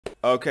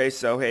Okay,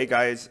 so hey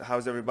guys,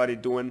 how's everybody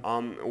doing?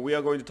 We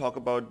are going to talk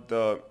about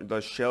the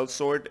shell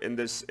sort in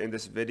this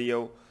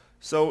video.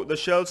 So the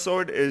shell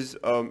sort is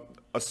a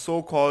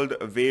so-called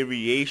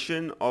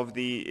variation of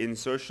the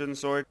insertion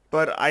sort,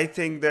 but I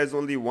think there's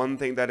only one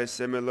thing that is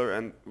similar,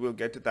 and we'll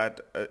get to that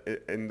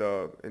in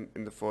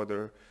the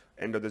further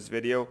end of this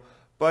video.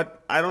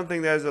 But I don't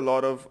think there's a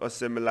lot of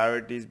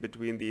similarities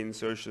between the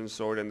insertion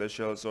sort and the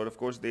shell sort. Of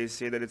course, they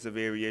say that it's a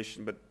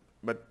variation,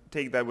 but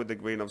take that with a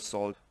grain of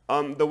salt.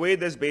 The way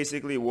this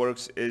basically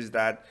works is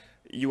that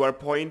you are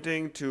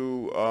pointing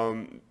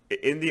to,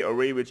 in the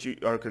array which you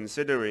are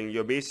considering,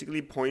 you're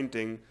basically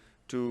pointing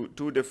to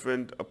two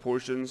different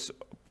portions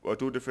or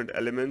two different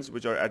elements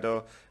which are at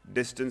a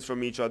distance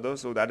from each other.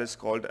 So that is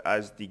called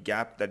as the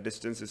gap. That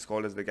distance is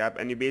called as the gap.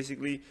 And you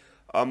basically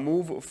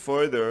move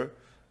further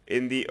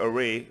in the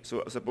array.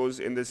 So suppose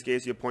in this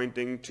case you're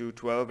pointing to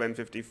 12 and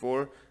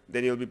 54,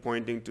 then you'll be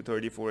pointing to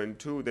 34 and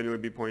 2, then you'll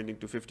be pointing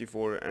to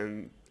 54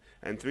 and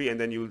 3, and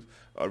then you'll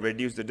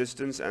reduce the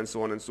distance and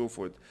so on and so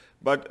forth.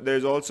 But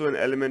there's also an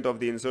element of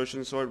the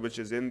insertion sort which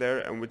is in there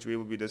and which we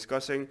will be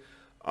discussing.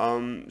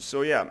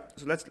 So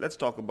let's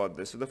talk about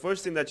this. So the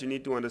first thing that you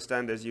need to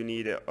understand is you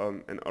need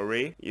an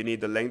array, you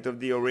need the length of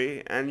the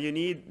array, and you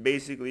need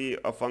basically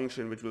a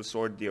function which will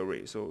sort the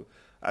array. So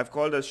I've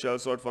called a shell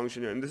sort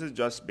function here, and this is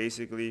just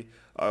basically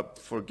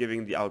for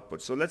giving the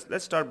output. So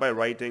let's start by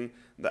writing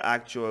the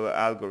actual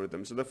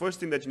algorithm. So the first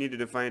thing that you need to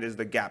define is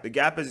the gap. The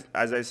gap is,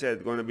 as I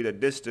said, going to be the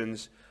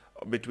distance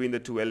between the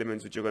two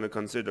elements which you're going to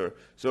consider.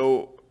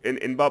 So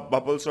in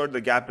bubble sort,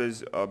 the gap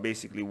is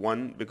basically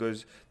 1,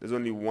 because there's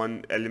only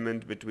one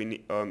element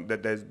between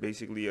that there's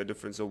basically a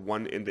difference of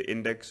 1 in the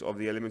index of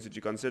the elements which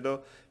you consider.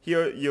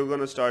 Here you're going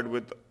to start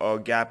with a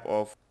gap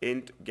of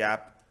int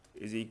gap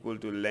is equal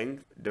to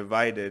length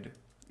divided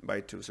by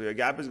 2. So your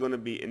gap is going to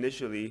be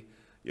initially,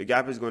 your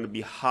gap is going to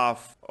be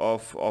half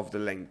of the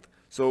length.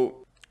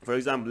 So for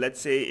example,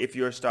 let's say if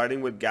you're starting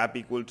with gap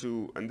equal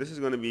to, and this is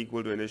going to be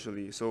equal to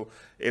initially, so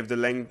if the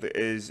length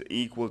is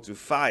equal to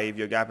 5,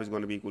 your gap is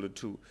going to be equal to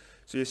 2.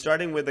 So you're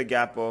starting with a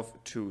gap of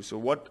 2. So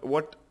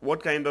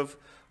what kind of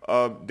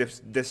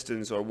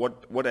distance, or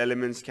what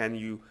elements can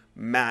you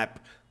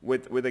map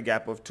with a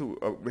gap of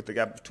 2, with the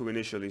gap of 2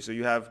 initially? So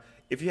you have,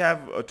 if you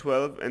have a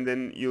 12, and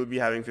then you'll be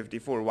having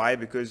 54. Why?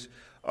 Because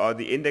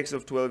the index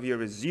of 12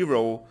 here is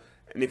 0,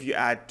 and if you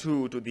add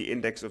 2 to the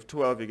index of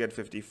 12, you get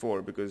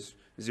 54, because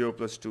 0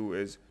 plus 2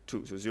 is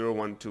 2, so 0,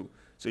 1, 2.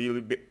 So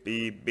you'll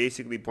be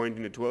basically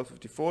pointing to 12,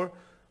 54,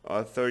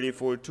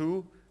 34,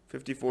 2,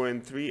 54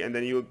 and 3, and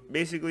then you'll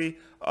basically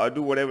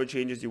do whatever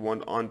changes you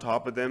want on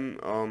top of them,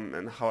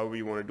 and however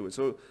you want to do it.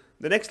 So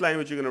the next line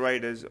which you're going to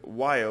write is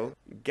while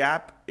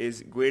gap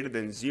is greater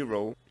than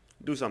 0,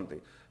 do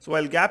something. So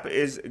while gap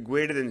is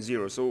greater than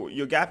 0, so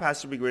your gap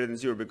has to be greater than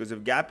 0, because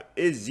if gap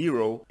is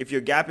 0, if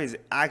your gap is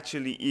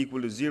actually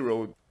equal to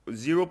 0,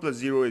 0 plus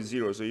 0 is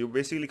 0. So you're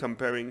basically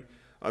comparing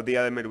the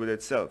element with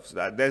itself. So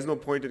that there's no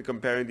point in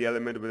comparing the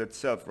element with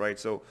itself, right?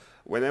 So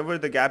whenever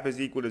the gap is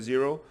equal to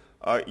 0,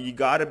 you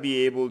gotta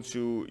be able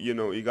to,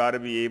 you gotta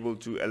be able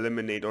to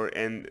eliminate or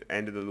end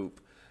the loop.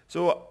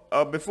 So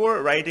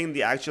before writing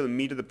the actual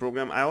meat of the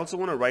program, I also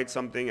want to write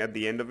something at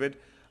the end of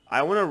it.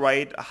 I want to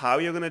write how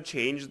you're going to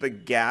change the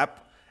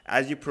gap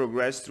as you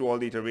progress through all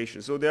the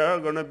iterations. So there are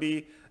going to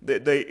be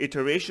the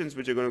iterations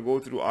which you're going to go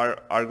through are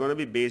going to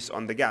be based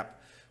on the gap.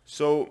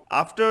 So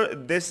after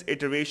this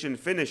iteration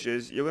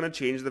finishes, you're going to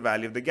change the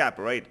value of the gap,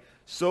 right?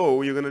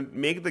 So you're going to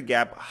make the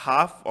gap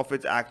half of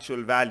its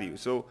actual value.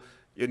 So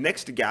your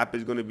next gap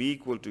is going to be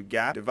equal to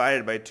gap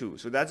divided by 2.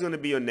 So that's going to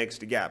be your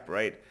next gap,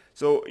 right?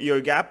 So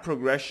your gap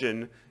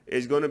progression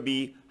is going to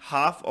be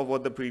half of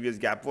what the previous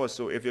gap was.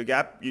 So if your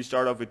gap, you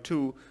start off with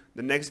 2,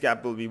 the next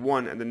gap will be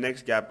 1, and the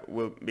next gap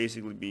will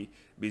basically be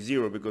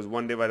 0, because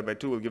 1 divided by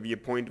 2 will give you a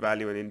point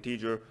value, and an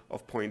integer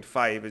of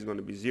 0.5 is going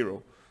to be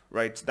 0,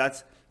 right? So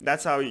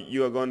that's how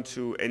you are going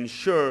to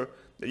ensure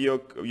that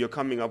you're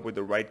coming up with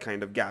the right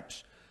kind of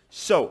gaps.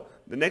 So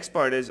the next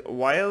part is,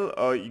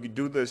 while you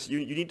do this,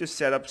 you need to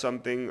set up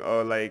something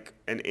like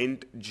an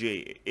int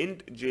j.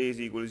 Int j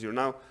is equal to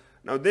 0.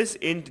 Now this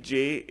int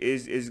j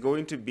is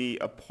going to be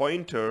a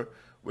pointer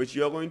which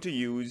you're going to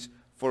use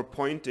for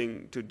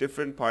pointing to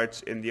different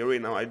parts in the array.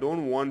 Now I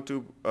don't want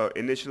to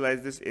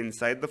initialize this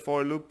inside the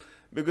for loop,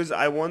 because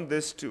I want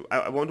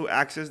to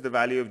access the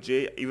value of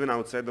j even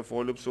outside the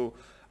for loop. So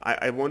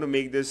I want to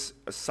make this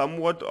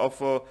somewhat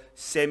of a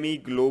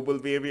semi-global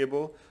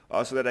variable,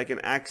 so that I can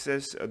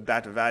access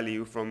that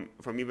value from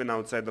even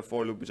outside the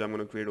for loop, which I'm going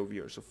to create over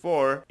here. So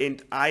for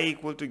int I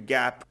equal to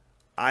gap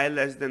I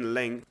less than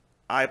length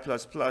I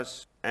plus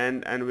plus,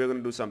 and we're going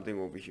to do something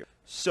over here.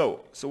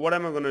 So what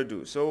am I going to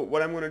do? So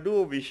what I'm going to do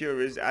over here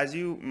is, as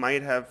you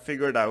might have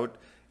figured out,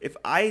 if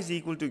I is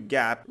equal to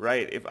gap,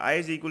 right? If I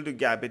is equal to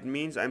gap, it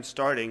means I'm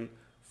starting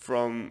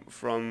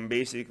from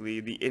basically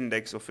the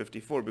index of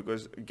 54,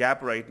 because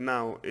gap right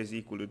now is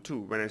equal to 2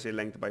 when I say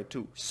length by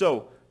 2.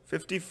 So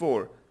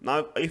 54.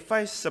 Now if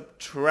I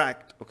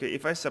subtract,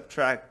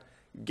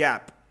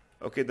 gap,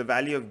 okay, the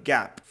value of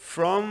gap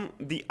from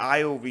the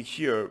I over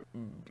here,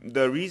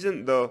 the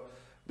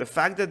the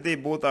fact that they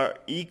both are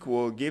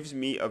equal gives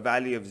me a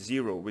value of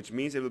 0, which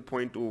means it will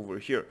point to over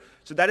here.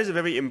 So that is a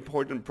very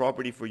important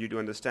property for you to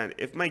understand.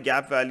 If my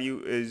gap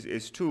value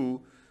is 2,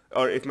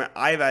 or if my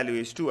I value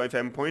is 2, if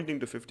I'm pointing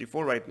to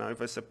 54 right now,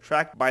 if I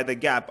subtract by the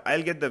gap,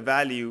 I'll get the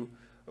value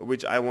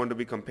which I want to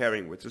be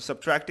comparing with. So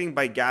subtracting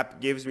by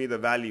gap gives me the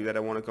value that I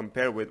want to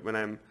compare with when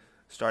I'm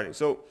starting.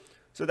 So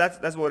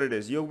that's what it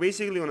is. You're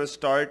basically going to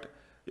start,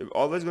 you're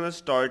always going to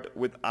start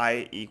with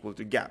I equal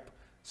to gap.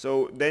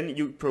 So then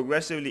you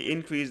progressively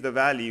increase the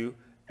value,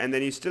 and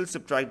then you still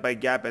subtract by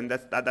gap, and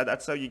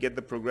that's how you get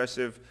the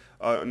progressive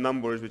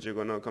numbers which you're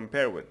going to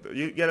compare with.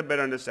 You get a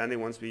better understanding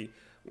once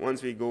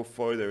we go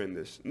further in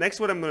this.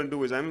 Next, what I'm going to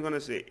do is I'm going to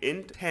say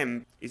int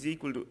temp is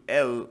equal to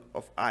L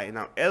of I.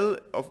 Now L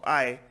of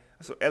I,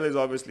 so L is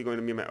obviously going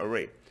to be my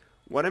array.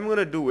 What I'm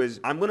going to do is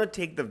I'm going to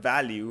take the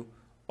value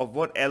of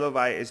what L of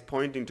I is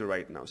pointing to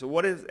right now. So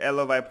what is L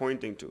of I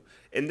pointing to?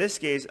 In this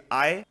case,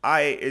 I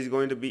is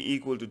going to be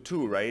equal to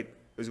 2, right?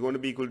 Is going to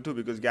be equal to 2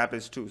 because gap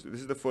is 2. So this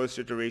is the first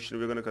iteration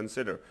we're going to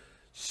consider.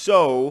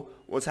 So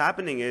what's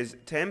happening is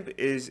temp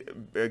is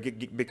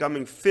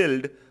becoming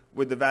filled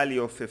with the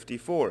value of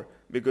 54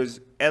 because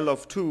L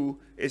of 2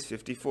 is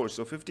 54.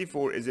 So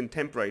 54 is in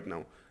temp right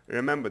now.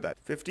 Remember that.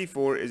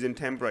 54 is in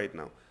temp right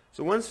now.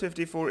 So once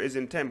 54 is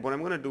in temp, what I'm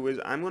going to do is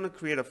I'm going to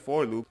create a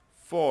for loop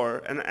for,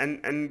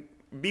 and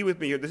be with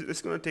me here. This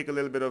is going to take a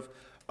little bit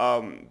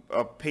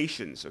of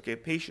patience, okay?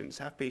 Patience,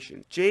 have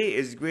patience. J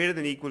is greater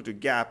than or equal to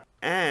gap,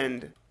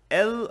 and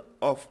L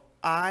of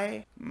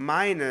I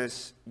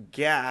minus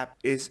gap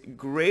is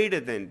greater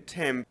than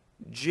temp.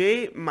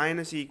 J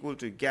minus equal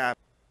to gap,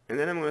 and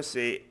then I'm going to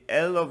say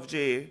L of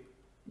J,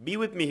 be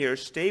with me here,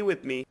 stay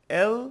with me,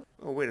 L,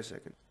 oh wait a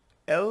second,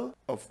 L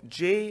of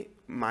J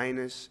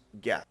minus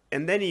gap,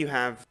 and then you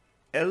have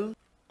L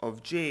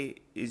of J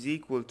is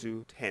equal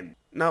to temp.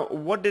 Now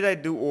what did I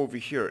do over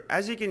here?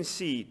 As you can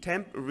see,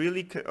 temp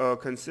really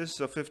consists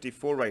of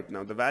 54 right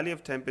now. The value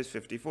of temp is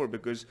 54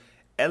 because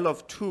L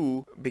of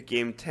 2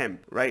 became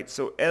temp, right?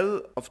 So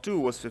L of 2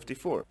 was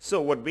 54.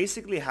 So what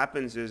basically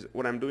happens is,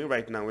 what I'm doing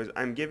right now is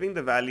I'm giving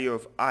the value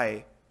of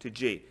I to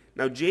J.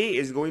 Now J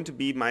is going to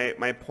be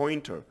my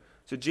pointer.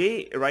 So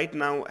J right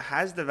now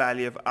has the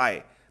value of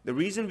I. The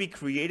reason we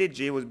created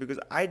J was because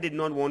I did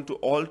not want to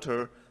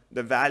alter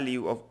the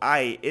value of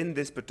I in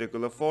this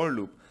particular for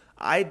loop.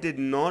 I did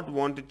not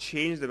want to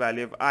change the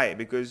value of I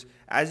because,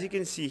 as you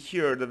can see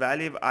here, the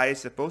value of I is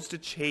supposed to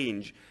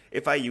change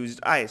if I used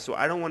I. So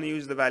I don't want to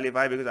use the value of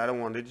I because I don't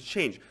want it to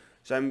change.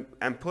 So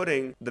I'm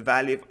putting the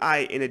value of I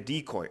in a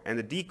decoy, and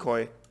the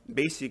decoy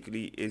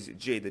basically is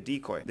J, the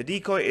decoy. The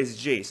decoy is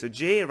J. So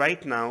J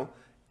right now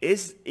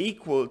is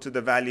equal to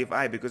the value of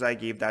I because I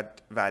gave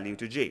that value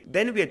to J.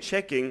 Then we are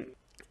checking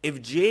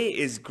if J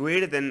is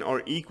greater than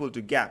or equal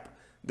to gap.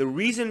 The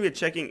reason we're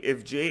checking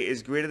if J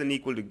is greater than or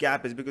equal to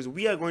gap is because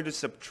we are going to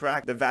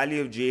subtract the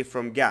value of J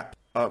from gap,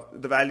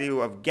 the value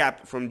of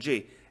gap from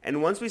J.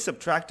 And once we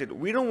subtract it,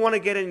 we don't want to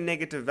get any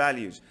negative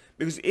values,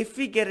 because if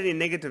we get any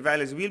negative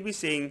values, we'll be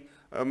saying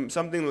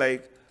something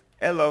like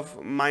L of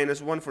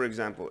 -1, for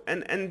example.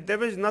 And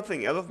there is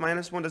nothing. L of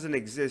 -1 doesn't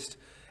exist.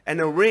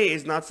 An array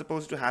is not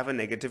supposed to have a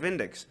negative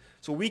index.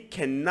 So we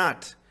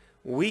cannot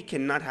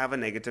have a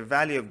negative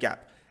value of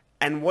gap.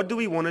 And what do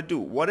we want to do?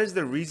 What is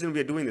the reason we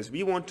are doing this?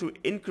 We want to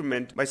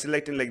increment by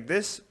selecting like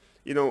this,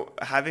 you know,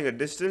 having a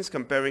distance,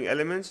 comparing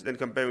elements, then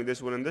comparing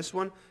this one and this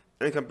one,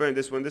 and comparing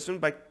this one and this one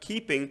by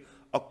keeping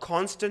a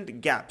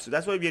constant gap. So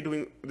that's why we are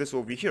doing this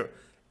over here.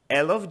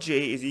 L of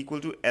J is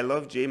equal to L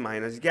of J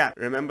minus gap.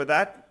 Remember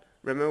that?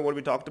 Remember what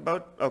we talked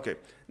about? Okay.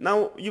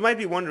 Now you might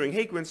be wondering,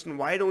 hey Quinston,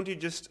 why don't you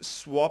just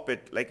swap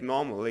it like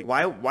normal? Like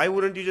why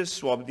wouldn't you just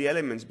swap the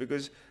elements?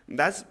 Because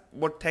that's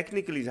what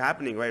technically is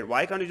happening, right?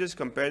 Why can't you just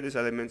compare these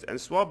elements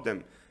and swap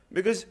them?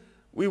 Because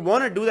we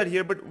want to do that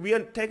here, but we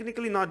are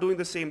technically not doing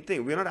the same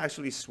thing. We're not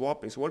actually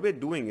swapping. So what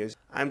we're doing is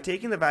I'm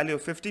taking the value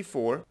of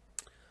 54,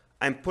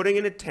 I'm putting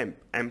in a temp,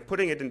 I'm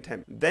putting it in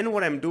temp. Then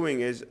what I'm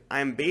doing is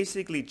I'm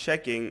basically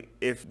checking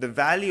if the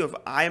value of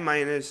I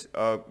minus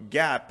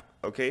gap,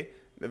 okay,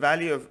 the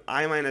value of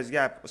I minus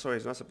gap, sorry,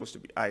 it's not supposed to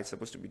be I, it's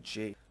supposed to be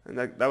J. And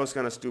that was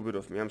kind of stupid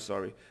of me, I'm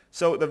sorry.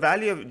 So the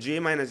value of J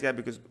minus gap,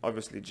 because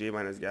obviously J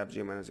minus gap,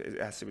 J minus, it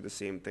has to be the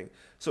same thing.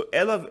 So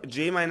L of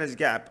J minus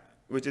gap,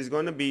 which is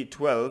going to be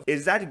 12,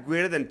 is that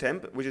greater than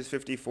temp, which is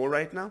 54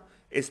 right now?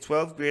 Is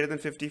 12 greater than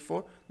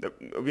 54?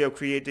 We are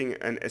creating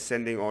an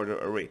ascending order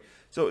array.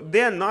 So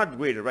they are not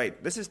greater,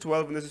 right? This is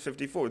 12 and this is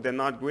 54. They're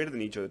not greater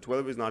than each other.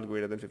 12 is not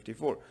greater than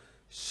 54.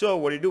 So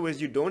what you do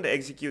is you don't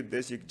execute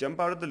this. You jump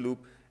out of the loop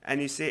and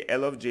you say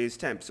L of J is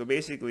temp. So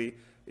basically,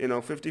 you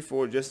know,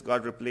 54 just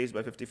got replaced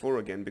by 54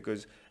 again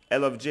because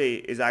L of J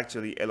is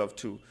actually L of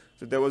 2.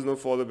 So there was no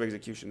follow-up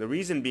execution. The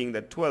reason being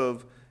that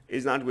 12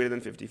 is not greater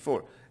than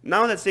 54.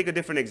 Now let's take a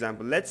different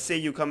example. Let's say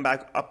you come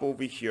back up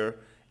over here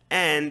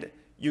and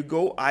you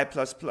go I++,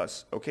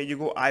 okay? You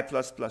go I++.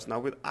 Now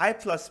with I++,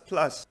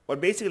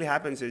 what basically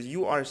happens is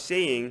you are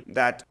saying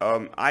that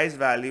I's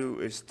value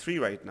is 3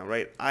 right now,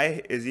 right?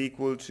 I is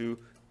equal to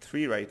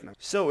 3 right now.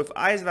 So if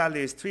i's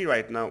value is 3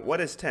 right now, what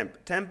is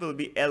temp? Temp will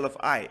be L of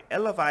I.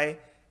 L of I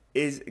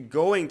is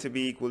going to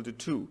be equal to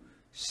 2.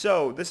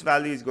 So this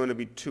value is going to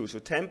be 2. So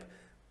temp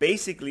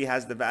basically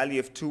has the value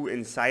of 2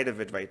 inside of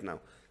it right now.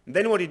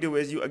 Then what you do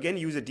is you again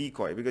use a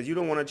decoy because you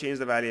don't want to change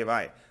the value of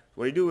I.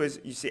 What you do is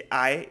you say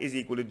I is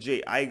equal to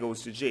j. I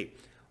goes to j.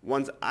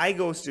 Once I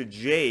goes to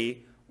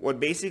j, what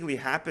basically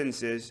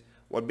happens is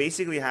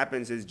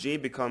j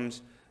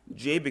becomes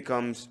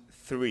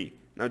 3.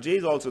 Now j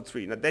is also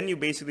 3. Now then you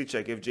basically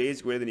check if j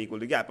is greater than or equal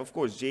to gap. Of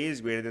course j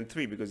is greater than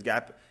 3 because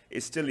gap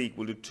is still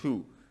equal to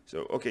 2.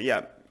 So okay,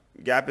 yeah,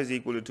 gap is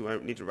equal to 2. I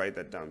need to write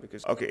that down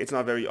because okay, it's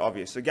not very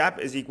obvious. So gap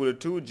is equal to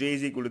 2, j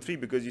is equal to 3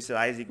 because you said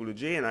I is equal to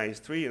j and I is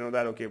 3. You know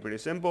that, okay, pretty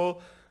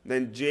simple.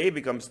 Then j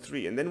becomes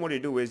 3, and then what you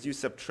do is you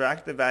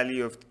subtract the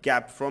value of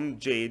gap from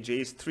j.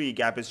 J is 3,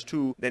 gap is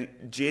 2. Then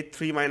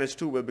j3 minus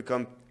 2 will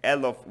become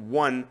L of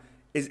 1.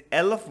 Is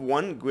L of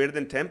 1 greater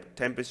than temp?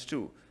 Temp is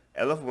 2.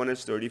 L of 1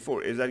 is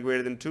 34. Is that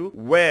greater than 2?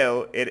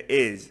 Well, it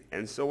is.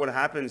 And so what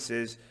happens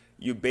is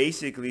you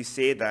basically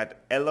say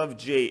that L of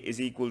j is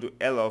equal to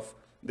L of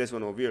this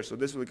one over here. So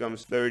this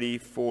becomes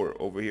 34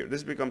 over here.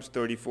 This becomes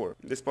 34.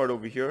 This part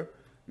over here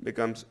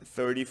becomes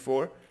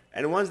 34.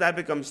 And once that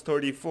becomes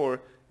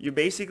 34, you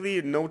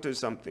basically notice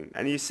something.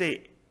 And you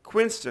say,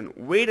 Quinston,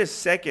 wait a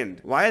second.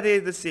 Why are they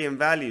the same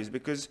values?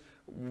 Because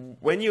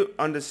when you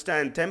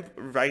understand temp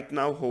right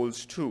now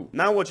holds 2.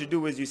 Now what you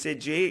do is you say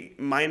j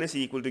minus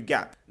equal to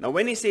gap. Now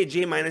when you say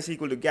j minus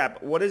equal to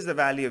gap, what is the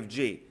value of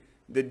j?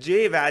 The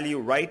j value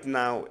right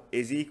now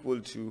is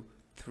equal to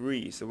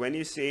 3. So when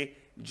you say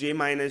j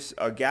minus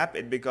a gap,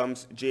 it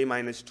becomes j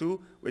minus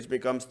 2, which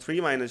becomes 3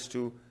 minus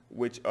 2,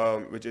 which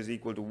is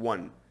equal to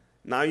 1.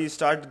 Now you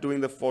start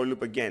doing the for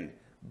loop again.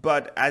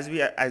 But as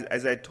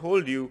I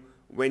told you,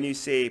 when you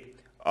say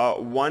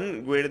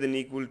 1 greater than or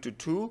equal to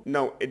 2,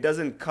 no, it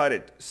doesn't cut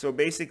it. So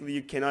basically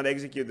you cannot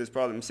execute this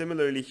problem.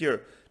 Similarly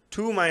here,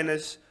 2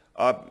 minus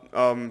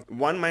 1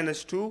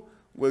 minus 2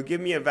 will give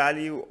me a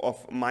value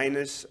of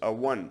minus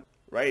 1,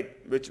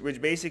 right?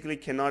 Which basically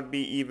cannot be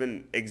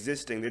even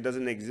existing. It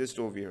doesn't exist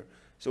over here.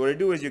 So what you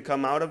do is you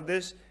come out of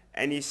this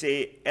and you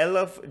say L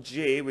of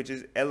j, which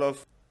is L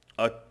of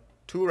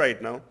 2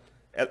 right now,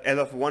 L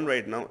of 1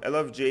 right now, L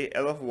of j,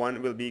 L of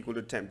 1 will be equal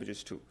to temp, which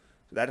is 2.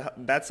 So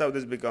that's how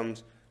this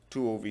becomes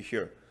 2 over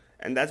here.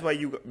 And that's why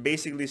you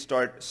basically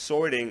start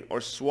sorting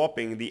or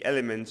swapping the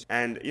elements.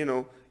 And you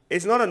know,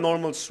 it's not a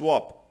normal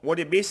swap. What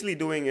you're basically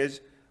doing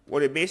is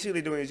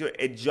you're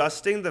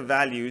adjusting the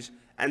values.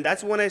 And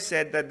that's when I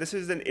said that this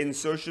is an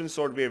insertion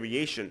sort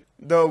variation.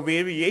 The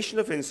variation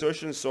of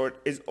insertion sort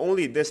is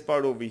only this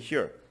part over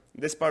here.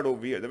 This part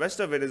over here. The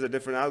rest of it is a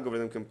different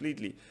algorithm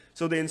completely.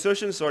 So the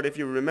insertion sort, if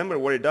you remember,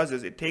 what it does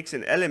is it takes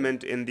an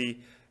element in the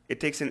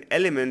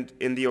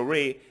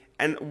array,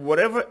 and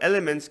whatever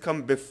elements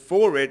come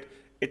before it,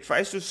 it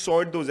tries to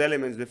sort those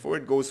elements before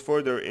it goes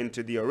further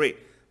into the array.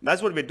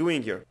 That's what we're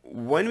doing here.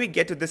 When we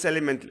get to this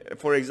element,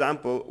 for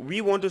example,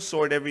 we want to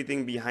sort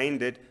everything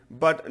behind it,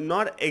 but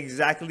not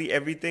exactly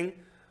everything.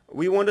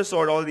 We want to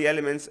sort all the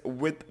elements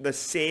with the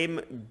same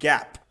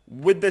gap.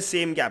 We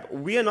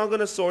are not going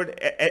to sort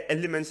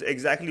elements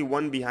exactly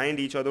one behind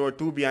each other or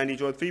two behind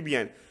each other or three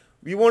behind.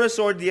 We want to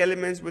sort the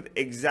elements with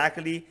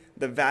exactly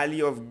the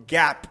value of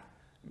gap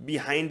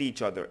behind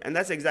each other. And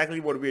that's exactly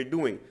what we're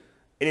doing.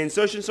 In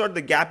insertion sort,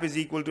 the gap is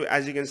equal to,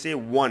 as you can say,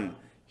 1.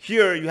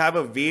 Here you have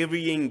a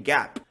varying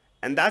gap.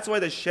 And that's why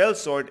the shell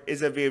sort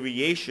is a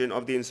variation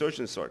of the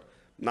insertion sort.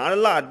 Not a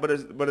lot,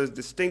 but a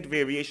distinct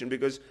variation,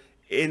 because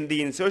in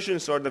the insertion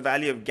sort, the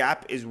value of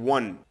gap is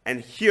 1. And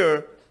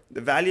here,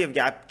 the value of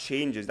gap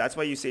changes. That's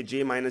why you say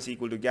j minus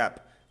equal to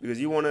gap, because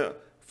you want to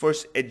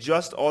first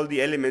adjust all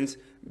the elements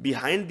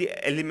behind the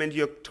element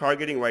you're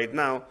targeting right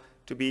now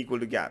to be equal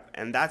to gap.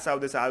 And that's how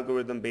this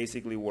algorithm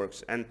basically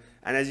works. And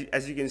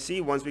as you can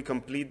see, once we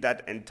complete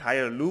that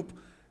entire loop,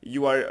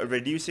 you are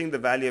reducing the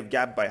value of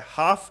gap by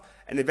half,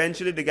 and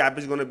eventually the gap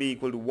is going to be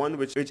equal to 1,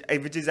 which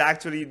is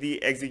actually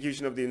the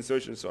execution of the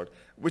insertion sort,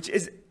 which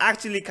is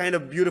actually kind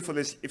of beautiful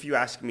if you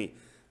ask me.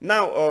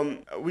 Now,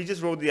 we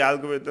just wrote the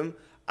algorithm.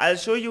 I'll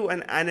show you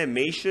an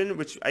animation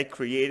which I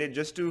created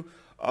just to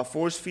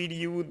force feed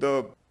you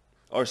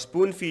or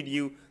spoon feed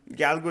you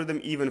the algorithm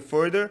even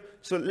further.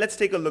 So let's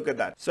take a look at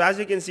that. So as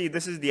you can see,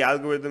 this is the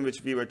algorithm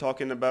which we were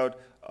talking about.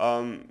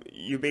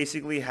 You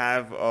basically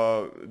have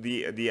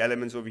the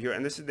elements over here,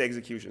 and this is the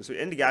execution. So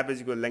end gap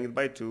is equal to length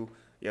by 2.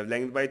 You have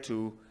length by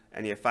 2,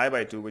 and you have 5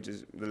 by 2, which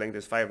is the length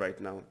is 5 right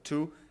now.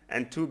 2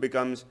 and 2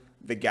 becomes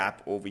the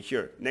gap over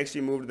here. Next,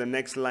 you move to the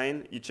next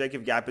line. You check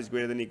if gap is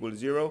greater than or equal to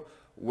 0.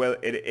 Well,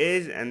 it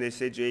is, and they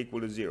say j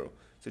equal to 0.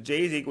 So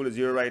j is equal to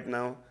 0 right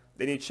now.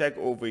 Then you check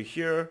over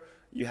here.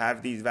 You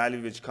have these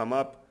values which come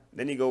up.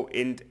 Then you go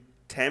int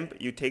temp.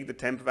 You take the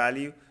temp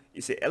value.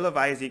 You say L of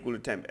I is equal to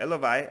temp. L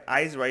of I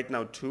is right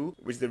now 2,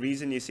 which is the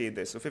reason you say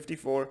this. So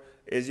 54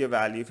 is your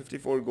value.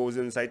 54 goes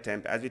inside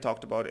temp, as we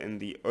talked about in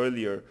the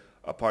earlier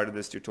part of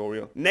this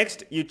tutorial.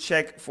 Next, you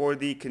check for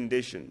the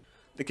condition.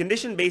 The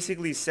condition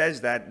basically says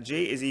that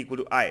j is equal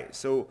to I.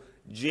 So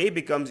j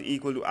becomes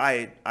equal to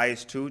I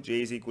is 2,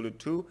 j is equal to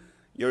 2.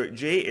 Your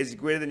j is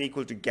greater than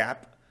equal to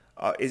gap.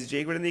 Is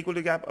j greater than equal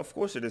to gap? Of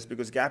course it is,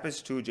 because gap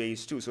is 2, j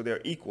is 2, so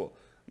they're equal.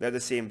 They're the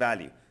same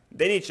value.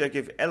 Then you check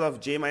if L of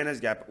j minus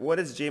gap. What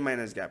is j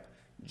minus gap?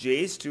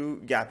 J is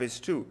 2, gap is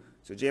 2.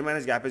 So j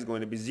minus gap is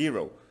going to be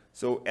 0.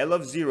 So L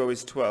of 0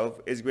 is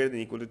 12, is greater than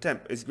equal to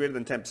temp, is greater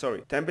than temp,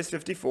 sorry. Temp is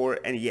 54,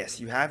 and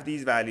yes, you have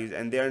these values,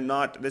 and they are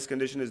not, this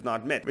condition is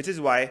not met, which is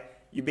why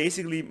you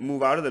basically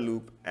move out of the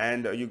loop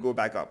and you go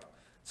back up.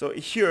 So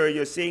here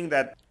you're saying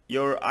that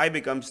your I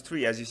becomes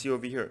 3, as you see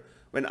over here.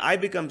 When I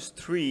becomes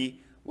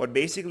 3, what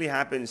basically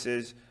happens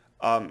is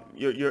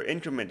you're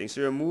incrementing.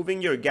 So you're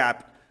moving your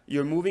gap,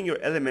 you're moving your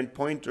element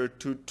pointer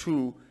to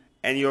 2,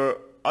 and your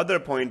other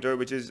pointer,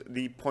 which is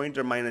the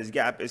pointer minus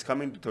gap, is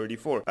coming to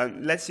 34.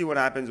 And let's see what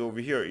happens over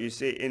here. You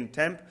say in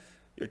temp,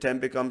 your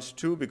temp becomes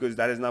 2 because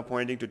that is now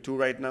pointing to 2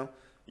 right now.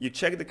 You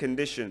check the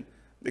condition.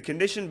 The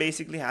condition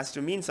basically has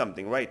to mean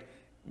something, right?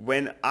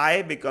 When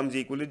I becomes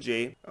equal to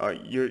j,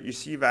 you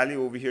see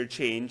value over here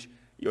change.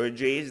 Your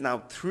j is now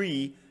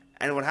 3,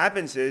 and what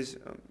happens is,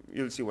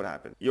 you'll see what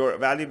happens. Your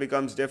value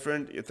becomes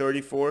different, you're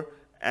 34,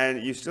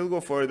 and you still go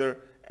further,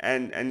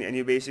 and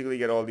you basically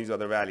get all these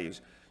other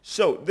values.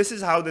 So this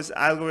is how this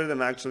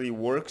algorithm actually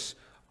works.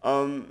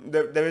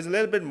 There is a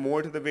little bit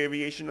more to the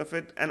variation of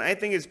it, and I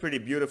think it's pretty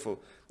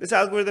beautiful. This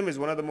algorithm is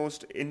one of the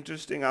most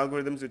interesting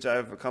algorithms which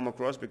I've come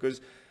across,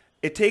 because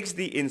it takes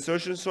the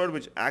insertion sort,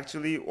 which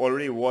actually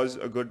already was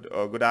a good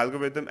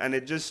algorithm, and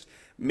it just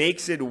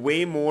makes it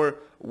way more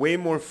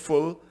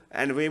full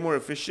and way more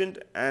efficient.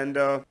 And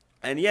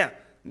yeah,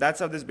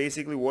 that's how this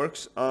basically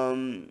works.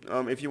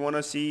 If you want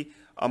to see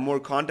more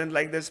content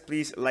like this,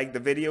 please like the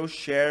video,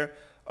 share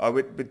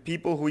with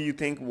people who you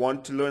think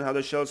want to learn how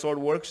the shell sort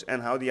works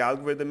and how the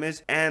algorithm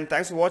is. And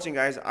thanks for watching,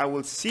 guys. I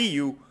will see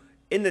you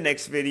in the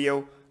next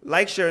video.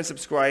 Like, share, and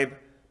subscribe.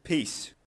 Peace.